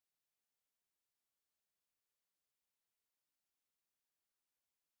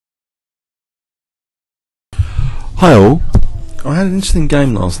Hi all. I had an interesting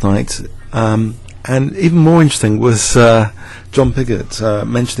game last night, and even more interesting was John Piggott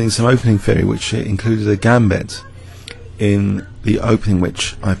mentioning some opening theory which included a gambit in the opening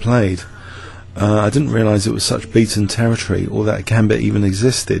which I played. I didn't realise it was such beaten territory or that a gambit even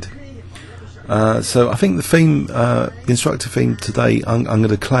existed. So I think the theme, the instructive theme today I'm going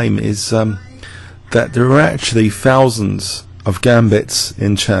to claim is that there are actually thousands of gambits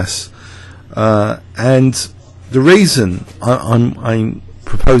in chess, and the reason I'm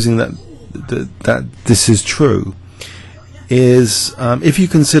proposing that this is true is if you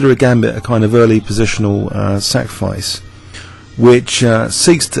consider a gambit a kind of early positional sacrifice, which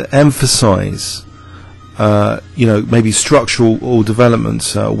seeks to emphasize, maybe structural or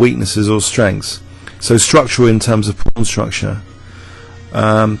development weaknesses or strengths. So structural in terms of pawn structure.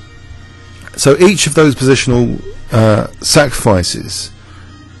 So each of those positional sacrifices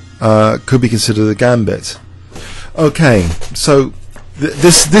could be considered a gambit. Okay, so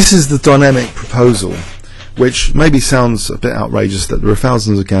this is the dynamic proposal, which maybe sounds a bit outrageous that there are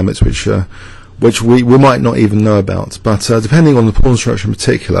thousands of gambits which we might not even know about, but depending on the pawn structure in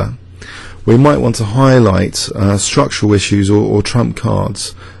particular, we might want to highlight structural issues or trump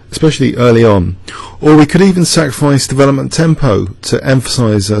cards, especially early on. Or we could even sacrifice development tempo to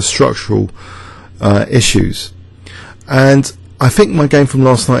emphasize structural issues. And I think my game from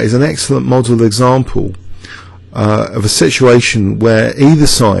last night is an excellent model example of a situation where either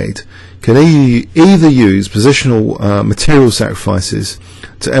side can either use positional material sacrifices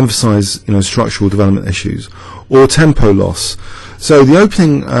to emphasize structural development issues, or tempo loss. So the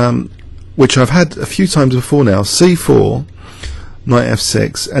opening, which I've had a few times before now, c4, knight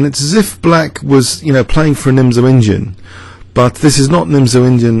f6, and it's as if black was playing for a Nimzo Indian, but this is not Nimzo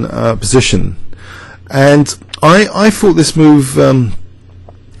Indian position. And I thought this move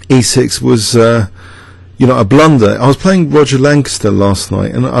e6 was a blunder. I was playing Roger Lancaster last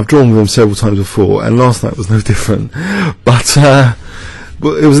night, and I've drawn with him several times before, and last night was no different. But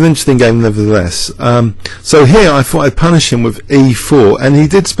it was an interesting game nevertheless. So here I thought I'd punish him with e4, and he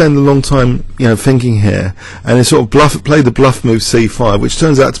did spend a long time thinking here, and he sort of played the bluff move c5, which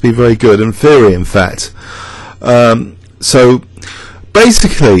turns out to be very good, in theory in fact. So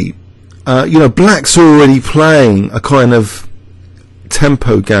basically, black's already playing a kind of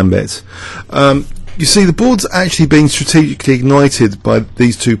tempo gambit. You see, the board's actually being strategically ignited by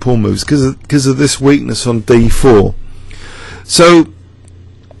these two pawn moves because of this weakness on d4. So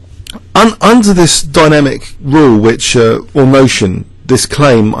under this dynamic rule, or notion, this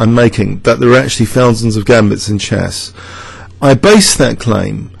claim I'm making that there are actually thousands of gambits in chess, I base that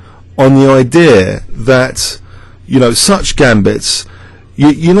claim on the idea that such gambits,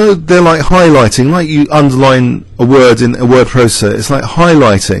 they're like highlighting, like you underline a word in a word processor. It's like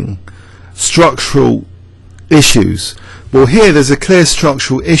highlighting structural issues. Well, here there's a clear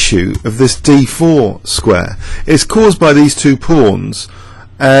structural issue of this d4 square. It's caused by these two pawns,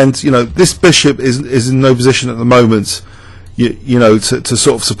 and this bishop is in no position at the moment to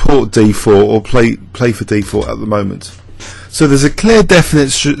sort of support d4 or play for d4 at the moment. So there's a clear definite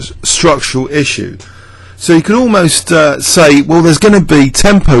structural issue. So you could almost say, well, there's going to be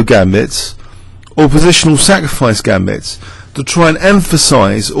tempo gambits or positional sacrifice gambits to try and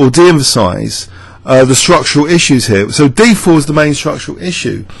emphasize or de-emphasize the structural issues here. So d4 is the main structural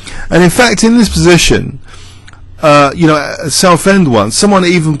issue, and in fact in this position, at Southend once, someone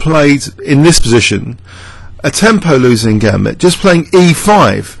even played in this position a tempo losing gambit, just playing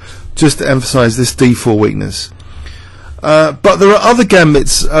e5 just to emphasize this d4 weakness. But there are other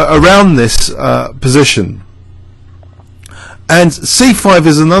gambits around this position, and c5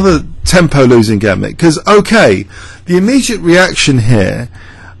 is another tempo losing gambit, because the immediate reaction here,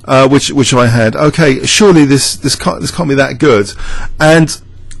 which I had, surely this can't be that good. And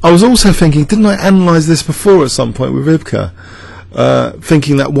I was also thinking, didn't I analyse this before at some point with Ribka,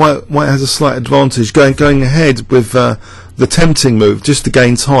 thinking that white has a slight advantage going ahead with the tempting move just to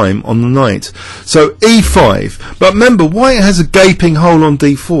gain time on the knight. So e5, but remember, white has a gaping hole on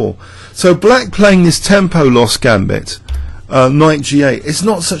d4. So black playing this tempo loss gambit, knight g8, it's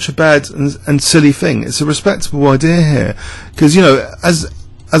not such a bad and silly thing. It's a respectable idea here, because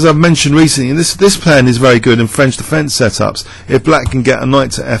as I've mentioned recently, this plan is very good in French defence setups if black can get a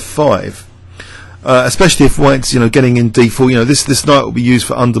knight to f5, especially if white's getting in d4. This knight will be used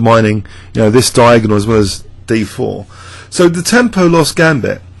for undermining this diagonal as well as d4. So the tempo loss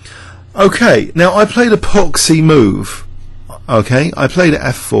gambit. Now I played a proxy move. I played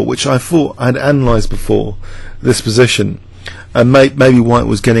at f4, which I thought I'd analysed before this position, and maybe white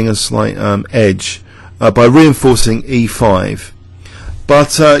was getting a slight edge by reinforcing e5.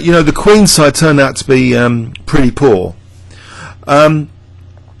 but you know, the queen side turned out to be pretty poor.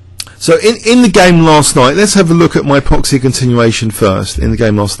 So in the game last night, let's have a look at my epoxy continuation first. In the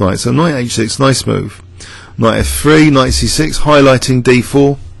game last night, so knight h6, nice move. Knight f3, knight c6, highlighting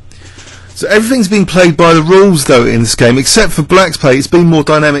d4. So everything's been played by the rules though in this game, except for black's play. It's been more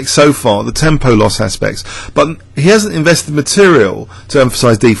dynamic so far, the tempo loss aspects. But he hasn't invested material to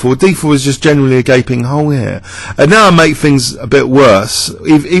emphasise d4. d4 is just generally a gaping hole here. And now I make things a bit worse,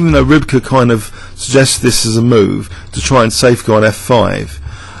 even though Rybka kind of suggests this as a move to try and safeguard f5.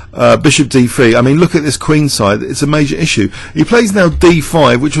 Bishop d3. I mean, look at this queen side. It's a major issue. He plays now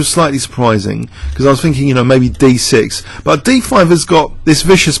d5, which was slightly surprising because I was thinking, you know, maybe d6. But d5 has got this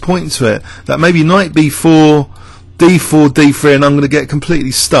vicious point to it that maybe knight b4, d4, d3, and I'm going to get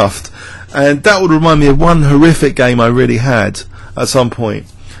completely stuffed. And that would remind me of one horrific game I really had at some point.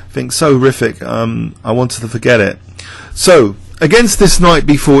 I think so horrific, I wanted to forget it. So against this knight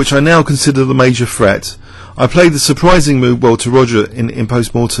b4, which I now consider the major threat, I played the surprising move, well, to Roger in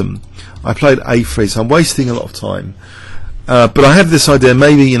post-mortem. I played a3, so I'm wasting a lot of time. But I have this idea,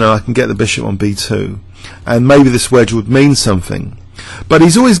 maybe, you know, I can get the bishop on b2, and maybe this wedge would mean something. But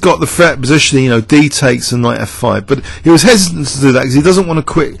he's always got the threat positioning, you know, d takes and knight f5. But he was hesitant to do that because he doesn't want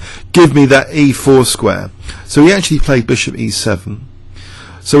to give me that e4 square. So he actually played bishop e7.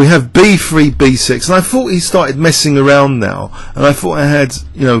 So we have b3, b6, and I thought he started messing around now, and I thought I had,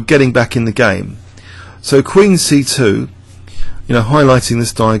 you know, getting back in the game. So queen c2, you know, highlighting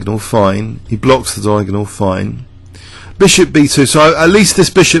this diagonal, fine. He blocks the diagonal, fine. Bishop b2, so at least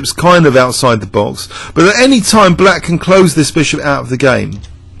this bishop's kind of outside the box. But at any time, black can close this bishop out of the game.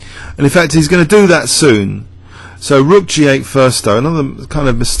 And in fact, he's going to do that soon. So rook g8 first, though, another kind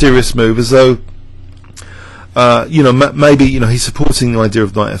of mysterious move, as though, you know, maybe, you know, he's supporting the idea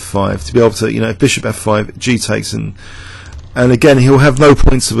of knight f5 to be able to, you know, if bishop f5, g takes, and again, he'll have no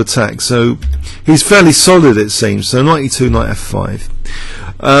points of attack, so he's fairly solid, it seems. So knight e2, knight f5.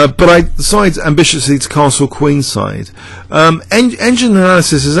 But I decide ambitiously to castle queenside. Engine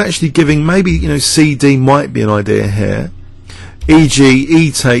analysis is actually giving maybe, you know, cd might be an idea here. E.g., e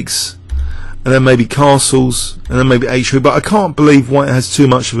takes, and then maybe castles, and then maybe h3. But I can't believe white has too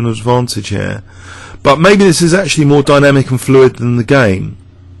much of an advantage here. But maybe this is actually more dynamic and fluid than the game.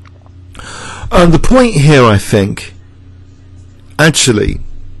 The point here, I think, actually,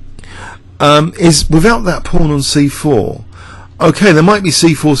 is without that pawn on c4. Okay, there might be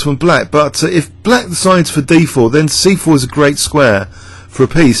c4s from black, but if black decides for d4, then c4 is a great square for a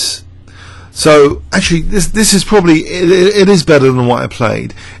piece. So actually, this is probably it is better than what I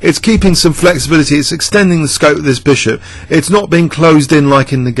played. It's keeping some flexibility. It's extending the scope of this bishop. It's not being closed in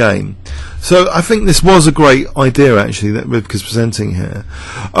like in the game. So I think this was a great idea actually that Rybka's presenting here.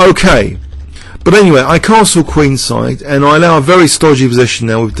 Okay. But anyway, I castle queenside, and I allow a very stodgy position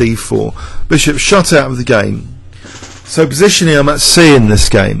now with d4. Bishop shut out of the game. So positionally, I'm at c in this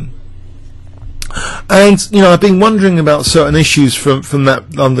game. And, you know, I've been wondering about certain issues from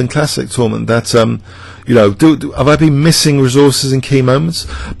that London Classic tournament that, you know, have I been missing resources in key moments?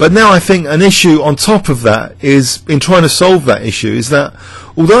 But now I think an issue on top of that is, in trying to solve that issue, is that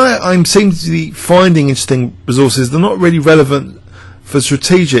although I seem to be finding interesting resources, they're not really relevant for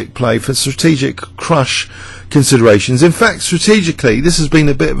strategic play, for strategic crush considerations. In fact, strategically, this has been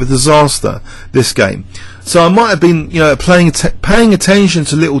a bit of a disaster, this game. So I might have been, you know, paying attention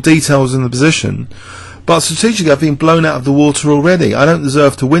to little details in the position, but strategically I've been blown out of the water already. I don't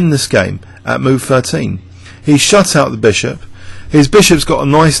deserve to win this game at move 13. He's shut out the bishop. His bishop's got a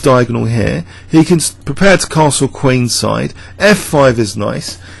nice diagonal here. He can prepare to castle queenside. f5 is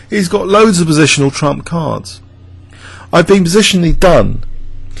nice. He's got loads of positional trump cards. I've been positionally done,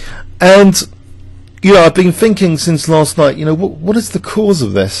 and you know, I've been thinking since last night, you know, what is the cause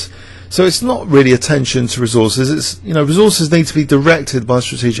of this? So it's not really attention to resources. It's, you know, resources need to be directed by a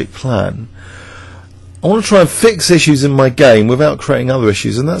strategic plan. I want to try and fix issues in my game without creating other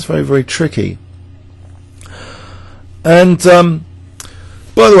issues, and that's very, very tricky. And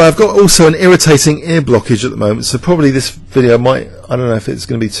by the way, I've got also an irritating ear blockage at the moment, so probably this video might, I don't know if it's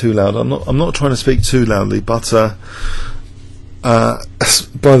going to be too loud. I'm not trying to speak too loudly, but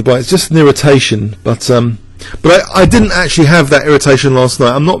by the way, it's just an irritation. But I didn't actually have that irritation last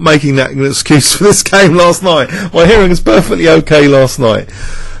night. I'm not making that an excuse for this game last night. My hearing was perfectly okay last night,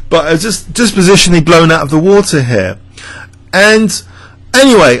 but I was just positionally blown out of the water here. And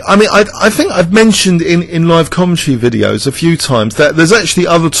anyway, I mean, I think I've mentioned in live commentary videos a few times that there's actually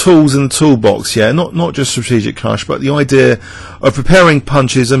other tools in the toolbox, yeah, not just strategic crush, but the idea of preparing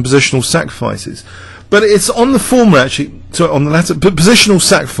punches and positional sacrifices. But it's on the former, actually, so on the latter, but positional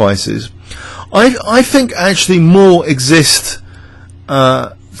sacrifices, I think actually more exist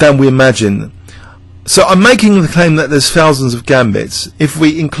than we imagine. So I'm making the claim that there's thousands of gambits if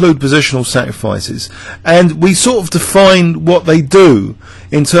we include positional sacrifices, and we sort of define what they do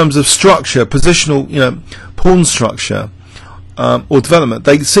in terms of structure, positional, pawn structure, or development.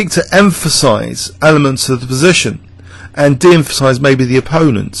 They seek to emphasize elements of the position and de-emphasize maybe the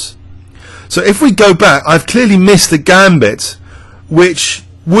opponents. So if we go back, I've clearly missed a gambit which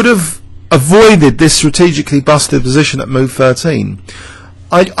would have avoided this strategically busted position at move 13.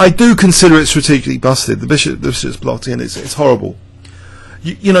 I do consider it strategically busted. The bishop's blocked in. It's horrible.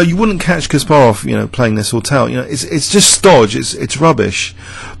 You wouldn't catch Kasparov, playing this or Tau. It's just stodge. It's rubbish.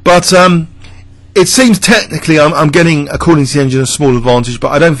 But it seems technically I'm getting, according to the engine, a small advantage,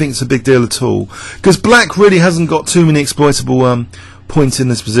 but I don't think it's a big deal at all, because Black really hasn't got too many exploitable points in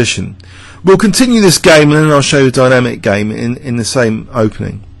this position. We'll continue this game, and then I'll show you a dynamic game in the same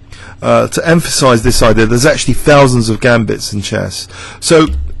opening. To emphasize this idea, there's actually thousands of gambits in chess. So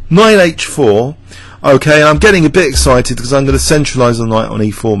knight h4, okay, and I'm getting a bit excited because I'm going to centralize the knight on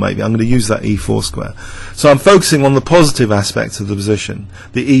e4. Maybe I'm going to use that e4 square. So I'm focusing on the positive aspects of the position,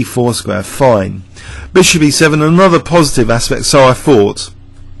 the e4 square. Fine. Bishop e7, another positive aspect, so I thought,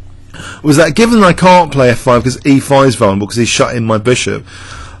 was that given I can't play f5 because e5 is vulnerable because he's shut in my bishop,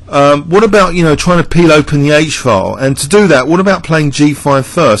 what about trying to peel open the H file? And to do that, what about playing G5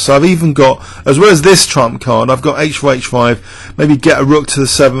 first? So I've even got, as well as this trump card, I've got H4, H5, maybe get a rook to the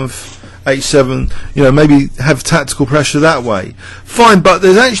 7th, H7, maybe have tactical pressure that way. Fine, but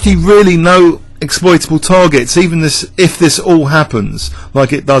there's actually really no exploitable targets, even if this all happens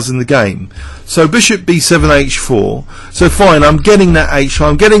like it does in the game. So bishop b7 h4, so fine, I'm getting that h4,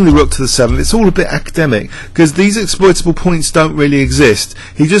 I'm getting the rook to the 7th. It's all a bit academic because these exploitable points don't really exist.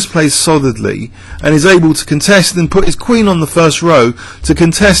 He just plays solidly and is able to contest and put his queen on the first row to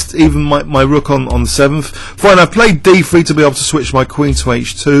contest even my rook on the 7th. Fine, I've played d3 to be able to switch my queen to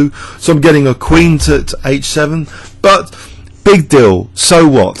h2, so I'm getting a queen to h7, but big deal, so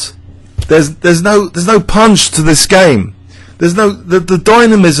what? There's no punch to this game. There's the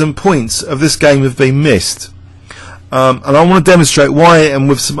dynamism points of this game have been missed, and I want to demonstrate why, and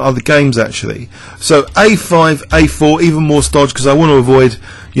with some other games actually. So a5, a4, even more stodge because I want to avoid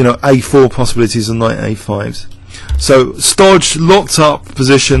a4 possibilities and knight a5s. So stodge, locked up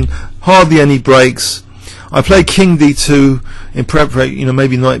position, hardly any breaks. I play king d2 in preparation.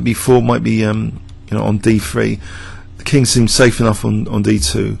 Maybe knight b4 might be on d3. The king seems safe enough on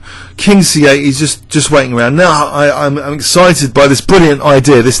d2. King c8, he's just waiting around. Now I'm excited by this brilliant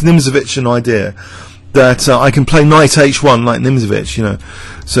idea, this Nimzovichan idea, that I can play knight h1 like Nimzovich,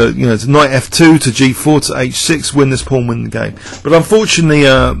 So, to knight f2 to g4 to h6, win this pawn, win the game. But unfortunately,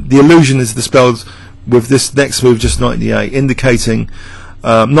 the illusion is dispelled with this next move, just knight d8, indicating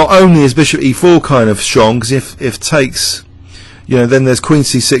not only is bishop e4 kind of strong, because if takes, then there's queen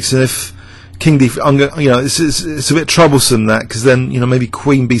c6, and if king d3, it's a bit troublesome that, because then maybe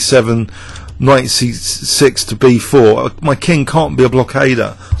queen b7, knight c6 to b4. My king can't be a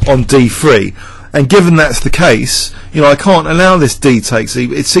blockader on d3, and given that's the case, I can't allow this d takes.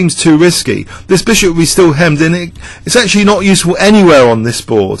 It seems too risky. This bishop will be still hemmed in. It's actually not useful anywhere on this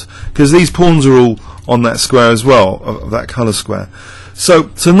board because these pawns are all on that square as well, of that colour square. So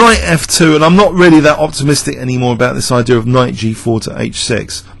knight f2, and I'm not really that optimistic anymore about this idea of knight g4 to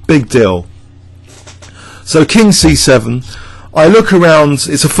h6. Big deal. So king c7, I look around,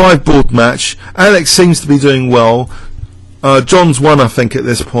 it's a 5-board match. Alex seems to be doing well. John's won, I think, at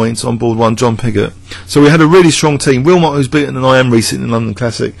this point on board 1, John Piggott. So we had a really strong team. Wilmot, who's beaten an IM recently in London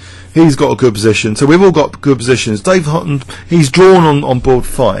Classic, he's got a good position. So we've all got good positions. Dave Hutton, he's drawn on board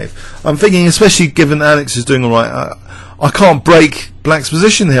 5. I'm thinking, especially given Alex is doing alright, I can't break Black's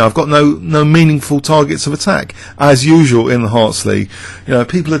position here. I've got no meaningful targets of attack, as usual in the Hearts League.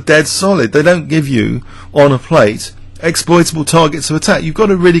 People are dead solid. They don't give you on a plate exploitable targets of attack. You've got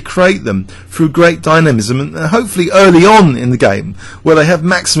to really create them through great dynamism, and hopefully early on in the game, where they have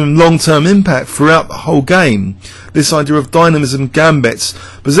maximum long-term impact throughout the whole game. This idea of dynamism, gambits,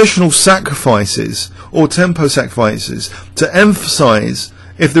 positional sacrifices or tempo sacrifices to emphasize,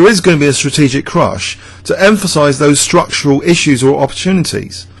 if there is going to be a strategic crush, to emphasize those structural issues or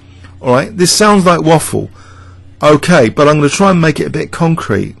opportunities. Alright, this sounds like waffle. Okay, but I'm going to try and make it a bit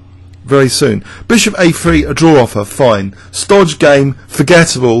concrete very soon. Bishop a3, a draw offer, fine. Stodge game,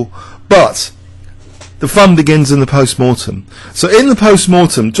 forgettable, but the fun begins in the post-mortem. So in the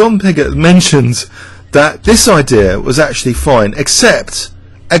post-mortem, John Piggott mentions that this idea was actually fine, except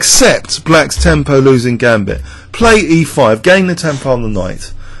Black's tempo losing gambit. Play e5, gain the tempo on the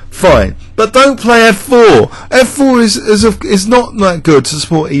knight. Fine, but don't play f4. F4 is not that good to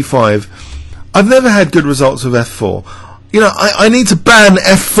support e5. I've never had good results with f4. I need to ban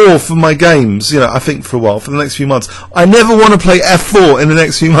f4 from my games, I think for a while, for the next few months. I never want to play f4 in the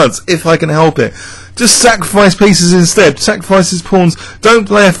next few months, if I can help it. Just sacrifice pieces instead. Sacrifice his pawns. Don't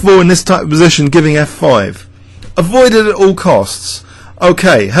play f4 in this type of position, giving f5. Avoid it at all costs.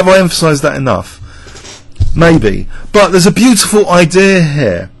 Okay, have I emphasised that enough? Maybe. But there's a beautiful idea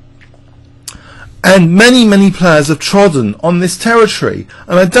here. And many, many players have trodden on this territory.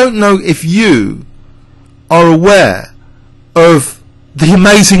 And I don't know if you are aware of the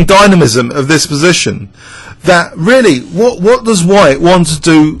amazing dynamism of this position. That really, what does White want to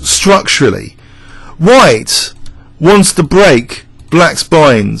do structurally? White wants to break Black's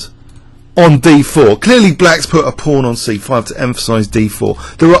bind on d4. Clearly Black's put a pawn on c5 to emphasise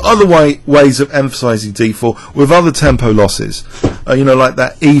d4. There are other ways of emphasising d4 with other tempo losses. Like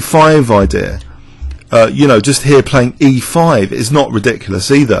that e5 idea. Just here playing e5 is not ridiculous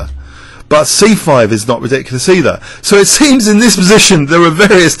either. But c5 is not ridiculous either. So it seems in this position there are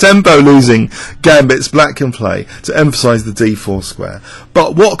various tempo losing gambits Black can play to emphasise the d4 square.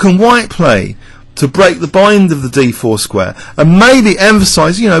 But what can White play to break the bind of the d4 square and maybe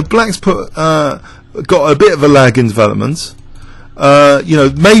emphasise, Black's got a bit of a lag in development.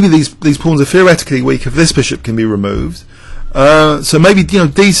 Maybe these pawns are theoretically weak if this bishop can be removed. So maybe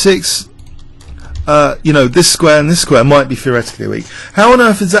d6. This square and this square might be theoretically weak. How on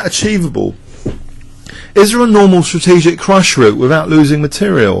earth is that achievable? Is there a normal strategic crush route without losing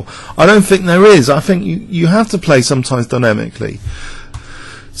material? I don't think there is. I think you have to play sometimes dynamically.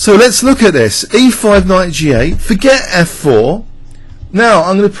 So let's look at this. e5, knight g8. Forget f4. Now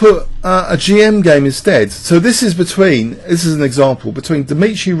I'm going to put a GM game instead. So this is an example, between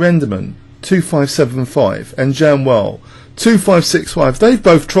Dmitry Renderman, 2575, and Jan Well, 2565. They've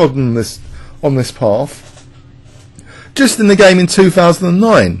both trodden on this path just in the game in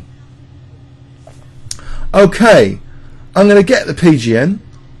 2009. Okay, I'm going to get the PGN,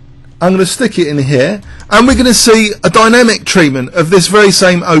 I'm going to stick it in here, and we're going to see a dynamic treatment of this very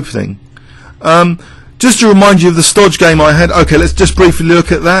same opening. Just to remind you of the stodge game I had. Okay, let's just briefly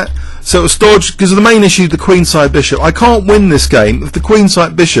look at that. So it was stodge because of the main issue, the queenside bishop. I can't win this game if the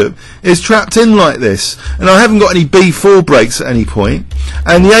queenside bishop is trapped in like this, and I haven't got any b4 breaks at any point,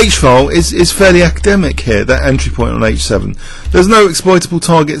 and the h-file is fairly academic here, that entry point on h7. There's no exploitable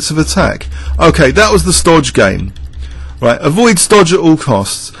targets of attack. Okay, that was the stodge game. Right, avoid stodge at all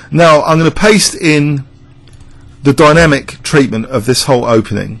costs. Now I'm going to paste in the dynamic treatment of this whole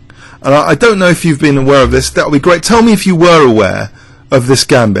opening, and I don't know if you've been aware of this. That would be great. Tell me if you were aware of this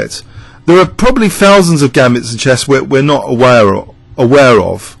gambit. There are probably thousands of gambits in chess we're not aware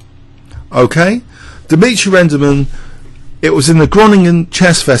of. Okay? Dmitry Renderman, it was in the Groningen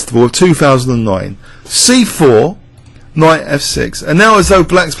Chess Festival of 2009. c4, knight f6, and now as though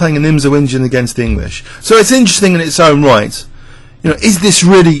Black's playing an Imzo-Indian against the English. So it's interesting in its own right. Is this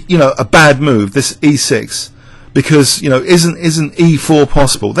really, a bad move, this e6? Because, isn't e4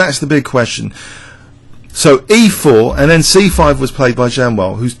 possible? That's the big question. So e4, and then c5 was played by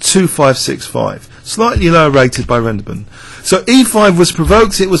Janwell, who's 2565, slightly lower rated by Renderman. So e5 was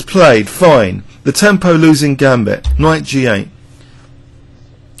provoked, it was played, fine. The tempo losing gambit, knight g8.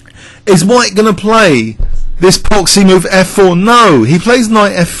 Is White going to play this poxy move f4? No, he plays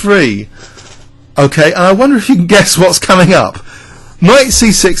knight f3. Okay, and I wonder if you can guess what's coming up. Knight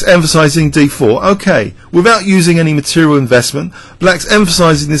c6 emphasising d4. Okay, without using any material investment, Black's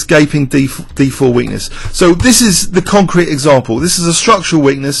emphasising this gaping d4 weakness. So this is the concrete example. This is a structural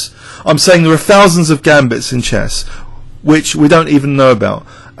weakness. I'm saying there are thousands of gambits in chess which we don't even know about,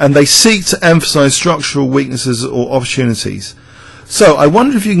 and they seek to emphasise structural weaknesses or opportunities. So I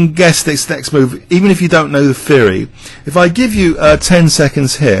wonder if you can guess this next move, even if you don't know the theory. If I give you 10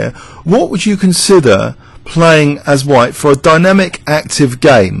 seconds here, what would you consider playing as White for a dynamic, active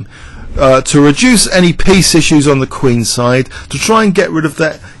game to reduce any piece issues on the queen side, to try and get rid of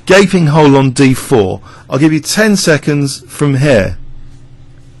that gaping hole on d4? I'll give you 10 seconds from here.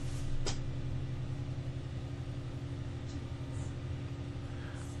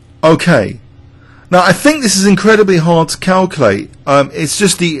 Okay. Now I think this is incredibly hard to calculate. It's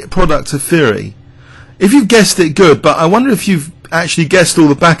just the product of theory. If you've guessed it, good, but I wonder if you've actually guessed all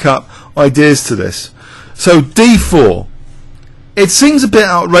the backup ideas to this. So d4, it seems a bit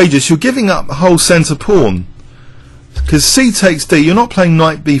outrageous. You're giving up the whole centre pawn because c takes d. You're not playing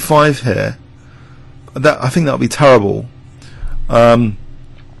knight b5 here. I think that would be terrible. You're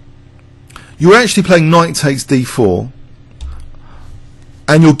actually playing knight takes d4,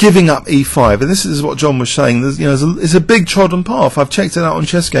 and you're giving up e5. And this is what John was saying. There's, it's a big trodden path. I've checked it out on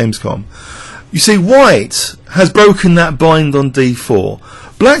chessgames.com. you see white has broken that bind on d4.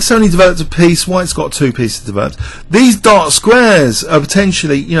 Black's only developed a piece, white's got 2 pieces developed. These dark squares are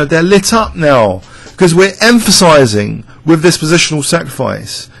potentially, you know, they're lit up now because we're emphasising with this positional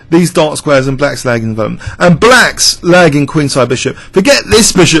sacrifice these dark squares and black's lagging development. And black's lagging queenside bishop. Forget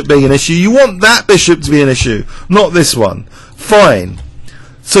this bishop being an issue. You want that bishop to be an issue, not this one. Fine.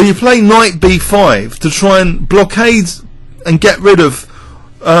 So you play knight b5 to try and blockade and get rid of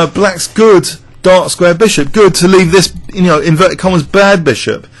black's good dark square bishop. Good to leave this, you know, inverted commas bad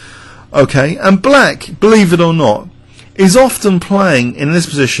bishop. Okay, and black, believe it or not, is often playing in this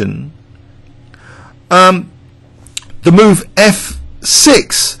position the move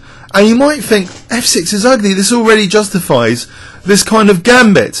f6. And you might think f6 is ugly. This already justifies this kind of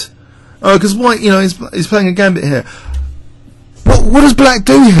gambit, because white, you know, is playing a gambit here. What does black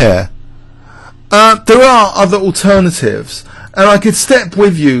do here? There are other alternatives, and I could step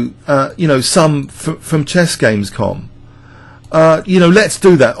with you, you know, some from chessgames.com. You know, let's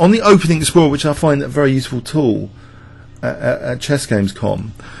do that on the Opening Explorer, which I find a very useful tool at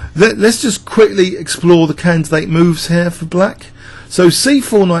chessgames.com. Let's just quickly explore the candidate moves here for black. So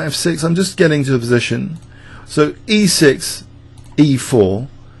c4, knight f6. I'm just getting to a position. So e6, e4,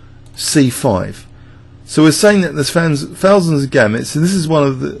 c5. So we're saying that there's thousands of gambits, and this is one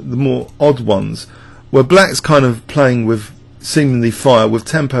of the more odd ones, where black's kind of playing with seemingly fire, with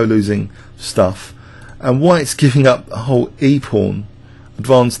tempo losing stuff, and white's giving up a whole e-pawn,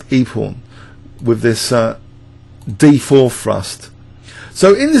 advanced e-pawn, with this d4 thrust.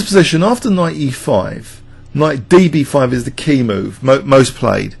 So in this position, after knight e5, knight db5 is the key move, most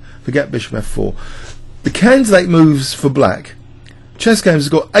played. Forget bishop f4. The candidate moves for black. Chess games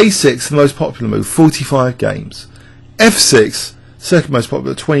have got a6, the most popular move, 45 games. f6, second most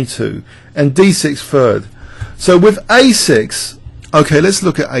popular, 22. And d6, third. So with a6, okay, let's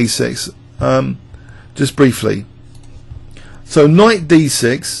look at a6 just briefly. So knight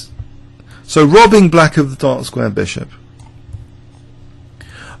d6, so robbing black of the dark square bishop.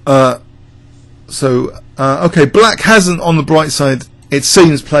 Okay, black hasn't, on the bright side, it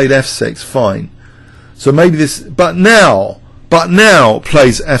seems, played f6, fine. So maybe this, but now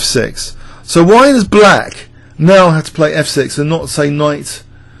plays f6. So why does black now have to play f6 and not say knight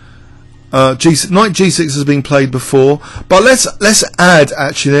g6? Knight g6 has been played before, but let's add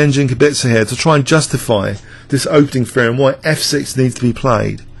actually the engine kibitzer here to try and justify this opening theory and why f6 needs to be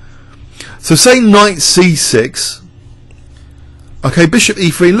played. So say knight c6. Okay, bishop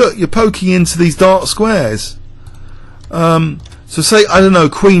e3. Look, you're poking into these dark squares. So say, I don't know,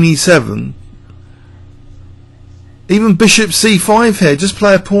 queen e7. Even bishop c5 here. Just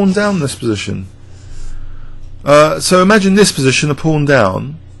play a pawn down this position. So imagine this position, a pawn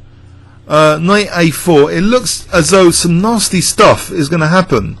down. Knight a4. It looks as though some nasty stuff is going to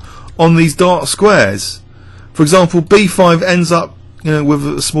happen on these dark squares. For example, b5 ends up, you know, with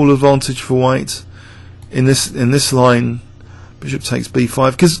a small advantage for white in this line. Bishop takes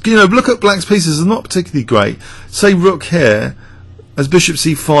b5, because, you know, look at black's pieces, are not particularly great. Say rook here as bishop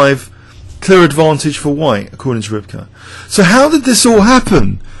c5, clear advantage for white, according to Ribka. So how did this all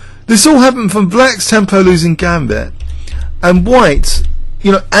happen? This all happened from black's tempo losing gambit and white,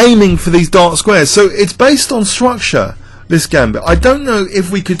 you know, aiming for these dark squares. So it's based on structure, this gambit. I don't know if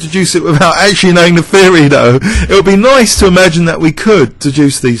we could deduce it without actually knowing the theory, though. It would be nice to imagine that we could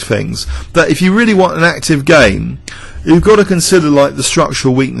deduce these things. That if you really want an active game, you've got to consider like the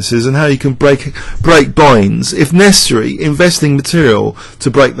structural weaknesses and how you can break binds, if necessary, investing material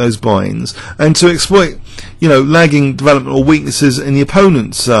to break those binds and to exploit, you know, lagging development or weaknesses in the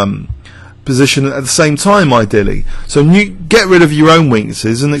opponent's position at the same time, ideally. So get rid of your own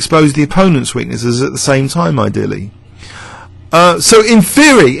weaknesses and expose the opponent's weaknesses at the same time, ideally. So in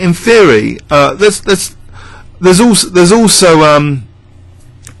theory, there's also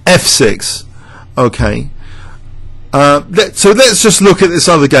f6. Okay. So let's just look at this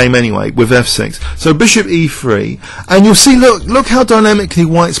other game anyway with f6. So bishop e3, and you'll see. Look how dynamically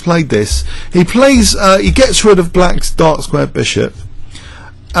white's played this. He gets rid of black's dark square bishop,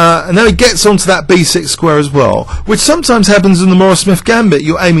 and now he gets onto that b6 square as well, which sometimes happens in the Morris Smith gambit.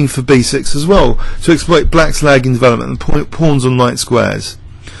 You're aiming for b6 as well to exploit black's lagging development and pawns on knight squares.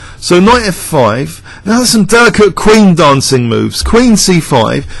 So knight f5. Now there's some delicate queen dancing moves. Queen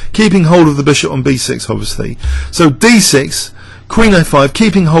c5, keeping hold of the bishop on b6, obviously. So d6, queen a5,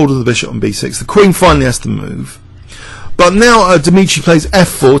 keeping hold of the bishop on b6. The queen finally has to move. But now Dimitri plays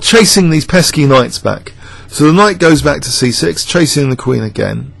f4, chasing these pesky knights back. So the knight goes back to c6, chasing the queen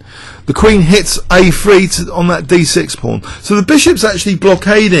again. The queen hits a3 on that d6 pawn. So the bishop's actually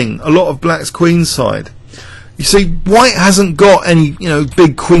blockading a lot of black's queen side. You see, white hasn't got any,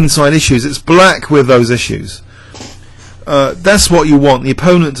 big queenside issues. It's black with those issues. That's what you want, the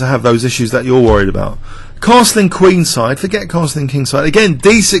opponent to have those issues that you're worried about. Castling queenside, forget castling kingside. Again,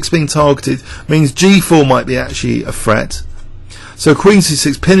 d6 being targeted means g4 might be actually a threat. So queen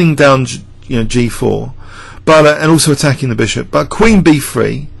c6 pinning down, g4, but and also attacking the bishop. But queen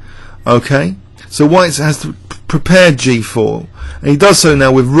b3, okay. So white has to prepare g4, and he does so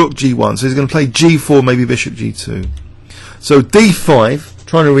now with rook g1. So he's going to play g4, maybe bishop g2. So d5,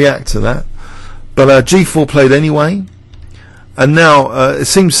 trying to react to that, but g4 played anyway. And now it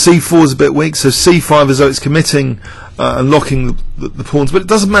seems c4 is a bit weak, so c5 as though it's committing and locking the pawns. But it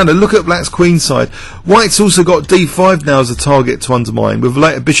doesn't matter. Look at black's queenside. White's also got d5 now as a target to undermine, with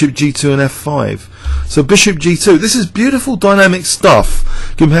later bishop g2 and f5. So bishop g2. This is beautiful dynamic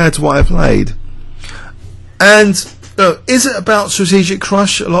stuff compared to what I played. And is it about strategic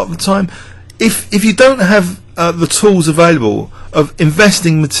crush a lot of the time? If you don't have the tools available of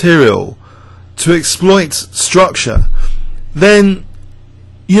investing material to exploit structure, then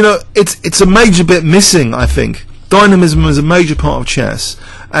it's a major bit missing. I think dynamism is a major part of chess,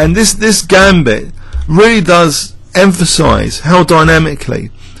 and this gambit really does emphasize how dynamically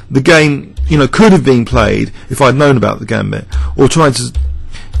the game could have been played if I'd known about the gambit, or tried to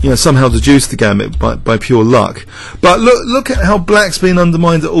somehow deduce the gambit by pure luck. But look at how black's been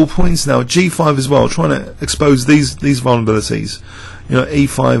undermined at all points now. G5 as well, trying to expose these vulnerabilities,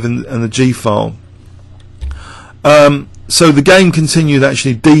 E5 and the G file. So the game continued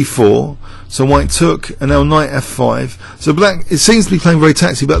actually d4, so white took, and now knight f5. So black, it seems to be playing very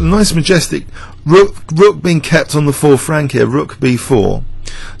tactically, but the nice majestic rook being kept on the 4th rank here, rook b4.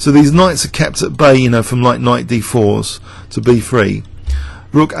 So these knights are kept at bay, from like knight d4s to b3.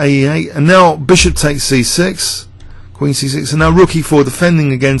 Rook a8, and now bishop takes c6, queen c6, and now rook e4,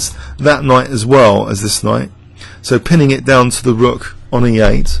 defending against that knight as well as this knight. So pinning it down to the rook on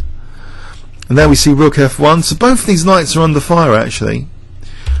e8. And now we see rook f1. So both these knights are under fire actually.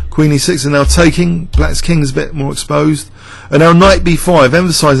 Queen e6 are now taking. Black's king is a bit more exposed. And now knight b5,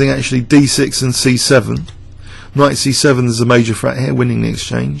 emphasizing actually d6 and c7. Knight c7 is a major threat here, winning the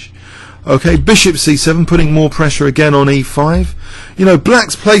exchange. Okay, bishop c7, putting more pressure again on e5.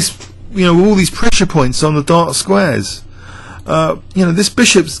 Black's placed, with all these pressure points on the dark squares. This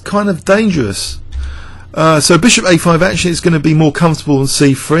bishop's kind of dangerous. So bishop a5 actually is going to be more comfortable than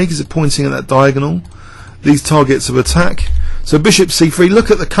c3 because it's pointing at that diagonal, these targets of attack. So bishop c3, look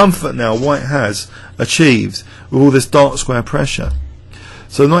at the comfort now white has achieved with all this dark square pressure.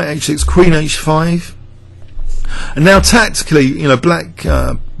 So knight h6, queen h5, and now tactically, black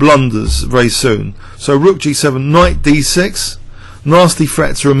blunders very soon. So rook g7, knight d6, nasty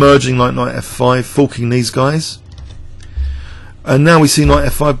threats are emerging like knight f5, forking these guys. And now we see knight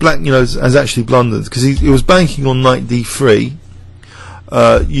f5. Black, has actually blundered because he was banking on knight d3.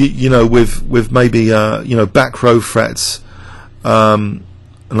 With maybe back row threats and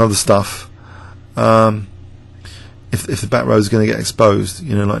other stuff. If the back row is going to get exposed,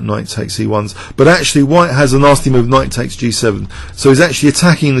 like knight takes e1s. But actually, white has a nasty move. Knight takes g7. So he's actually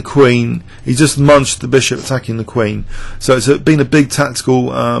attacking the queen. He just munched the bishop, attacking the queen. So it's been a big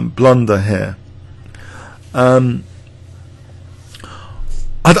tactical blunder here.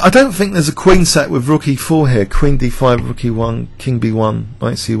 I don't think there's a queen sack with rook e4 here. Queen d5, rook e1, king b1,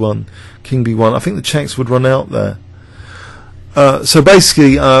 knight c1, king b1. I think the checks would run out there. So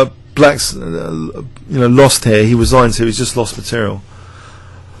basically, black's lost here. He resigns here. He's just lost material.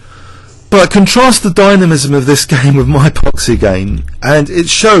 But contrast the dynamism of this game with my epoxy game, and it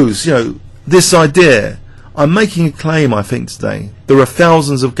shows this idea. I'm making a claim, I think, today. There are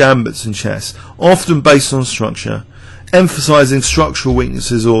thousands of gambits in chess, often based on structure, emphasizing structural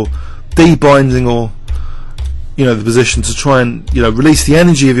weaknesses or debinding or the position to try and release the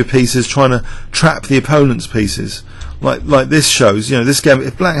energy of your pieces, trying to trap the opponent's pieces, like this shows. This gambit,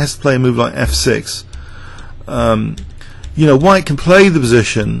 if black has to play a move like f6, white can play the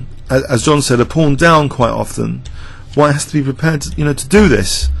position as John said, a pawn down quite often. White has to be prepared to do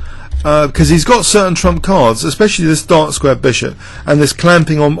this because he's got certain trump cards, especially this dark square bishop and this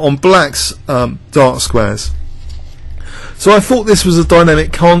clamping on black's dark squares. So I thought this was a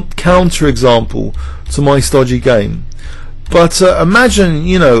dynamic counter example to my stodgy game. But imagine,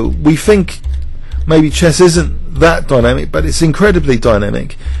 we think maybe chess isn't that dynamic, but it's incredibly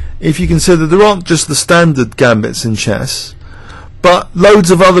dynamic. If you consider there aren't just the standard gambits in chess, but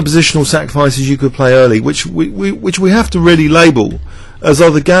loads of other positional sacrifices you could play early, which we have to really label as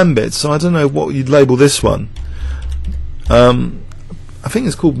other gambits. So I don't know what you'd label this one. I think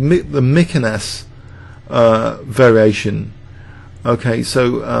it's called the Mykonos variation. Okay,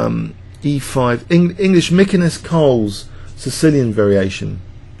 so E5, English Mykonos Coles Sicilian variation,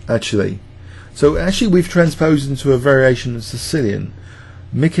 actually. So actually we've transposed into a variation of Sicilian,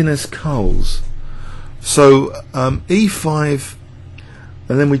 Mykonos Coles. So E5,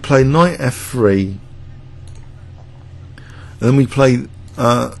 and then we play knight F3, and then we play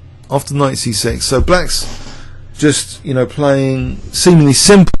after knight C6. So black's just, you know, playing seemingly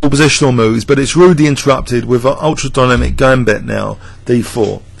simple positional moves, but it's rudely interrupted with an ultra dynamic gambit now,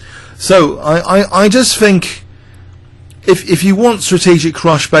 D4. So I just think if you want strategic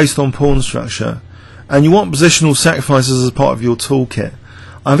crush based on pawn structure, and you want positional sacrifices as part of your toolkit,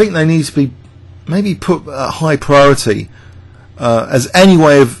 I think they need to be maybe put at high priority as any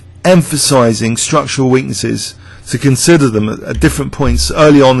way of emphasizing structural weaknesses, to consider them at different points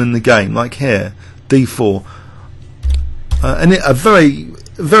early on in the game, like here, D4. And a very,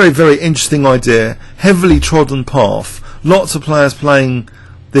 very, very interesting idea, heavily trodden path. Lots of players playing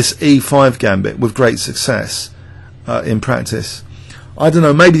this E5 gambit with great success in practice. I don't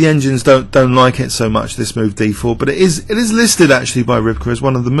know, maybe the engines don't like it so much, this move D4, but it is listed actually by Rybka as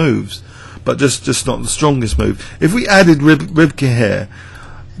one of the moves, but just not the strongest move. If we added Rybka here,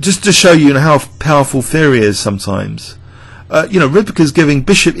 just to show you how powerful theory is sometimes, you know, Rybka's giving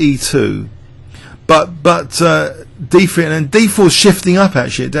bishop E2, but D3, and then D4 shifting up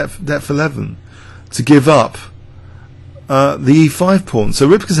actually at depth 11 to give up the E5 pawn. So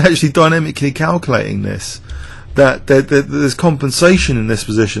Rybka's actually dynamically calculating this, that there's compensation in this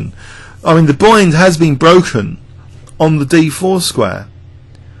position. I mean, the bind has been broken on the D4 square.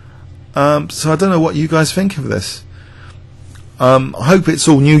 So I don't know what you guys think of this. I hope it's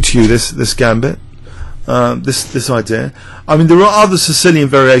all new to you, this gambit. This idea. I mean, there are other Sicilian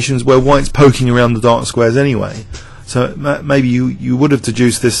variations where white's poking around the dark squares anyway, so maybe you would have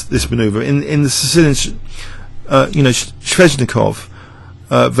deduced this maneuver in the Sicilian, you know, Sveshnikov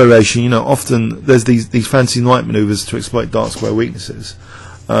variation. You know, often there's these fancy knight maneuvers to exploit dark square weaknesses,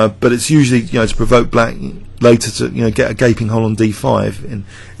 but it's usually, you know, to provoke black later to, you know, get a gaping hole on D5 in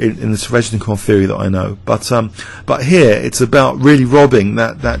the Sveshnikov theory that I know. But here it's about really robbing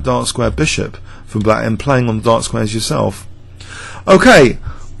that dark square bishop from black and playing on the dark squares yourself. Okay,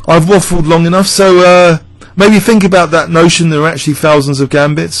 I've waffled long enough, so maybe think about that notion. There are actually thousands of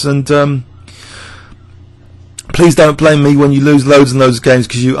gambits, and please don't blame me when you lose loads and loads of games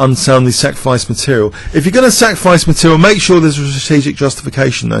because you unsoundly sacrifice material. If you're going to sacrifice material, make sure there's a strategic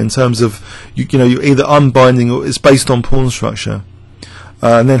justification, though, in terms of you know, you're either unbinding or it's based on pawn structure,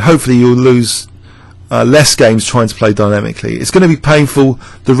 and then hopefully you'll lose less games trying to play dynamically. It's going to be painful.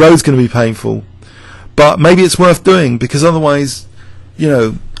 The road's going to be painful. But maybe it's worth doing, because otherwise, you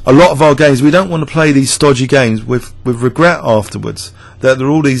know, a lot of our games, we don't want to play these stodgy games with regret afterwards. That there are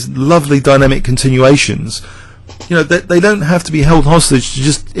all these lovely dynamic continuations. You know, they don't have to be held hostage to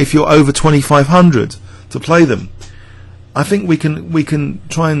just if you're over 2,500 to play them. I think we can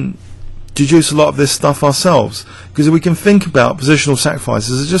try and deduce a lot of this stuff ourselves, because we can think about positional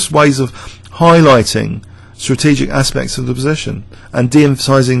sacrifices as just ways of highlighting strategic aspects of the position and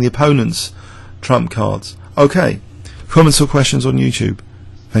de-emphasizing the opponent's trump cards. Okay, comments or questions on YouTube?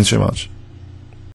 Thanks very much.